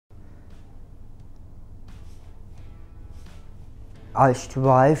I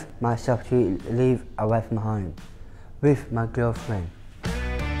strive myself to live away from home with my girlfriend.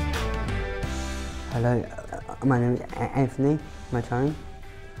 Hello, my name is Anthony Mautone.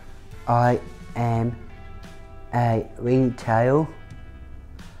 I am a retail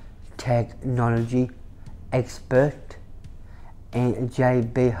technology expert in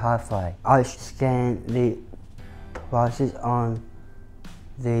JB Hi-Fi. I scan the prices on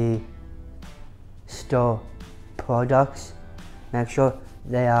the store products, make sure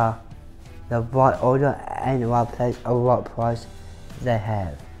they are the right order and the right place or right price they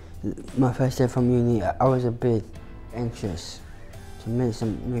have. My first day from uni, I was a bit anxious to meet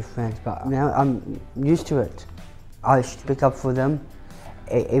some new friends, but now I'm used to it. I speak up for them.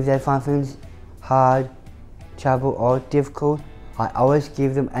 If they find things hard, trouble or difficult, I always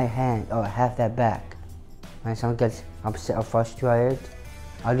give them a hand or have their back. When someone gets upset or frustrated,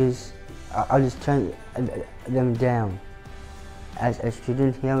 I just turn them down. As a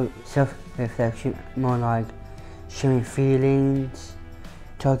student here, self-reflection, more like sharing feelings,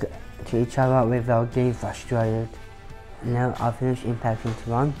 talk to each other without getting frustrated. Now I finished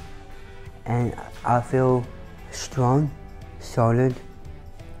Impact21 and I feel strong, solid,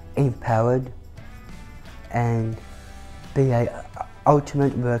 empowered and be an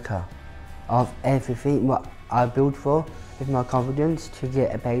ultimate worker of everything what I built for, with my confidence to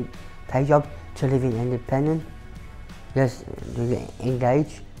get a paid job, to live in independent, just to get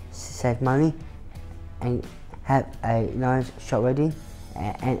engaged, save money and have a nice short wedding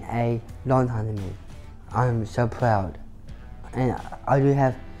and a long honeymoon. I'm so proud and I do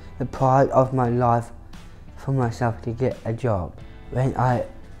have the pride of my life for myself to get a job. When I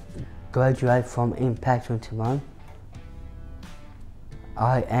graduate from Impact21,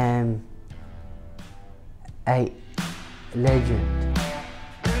 I am a legend.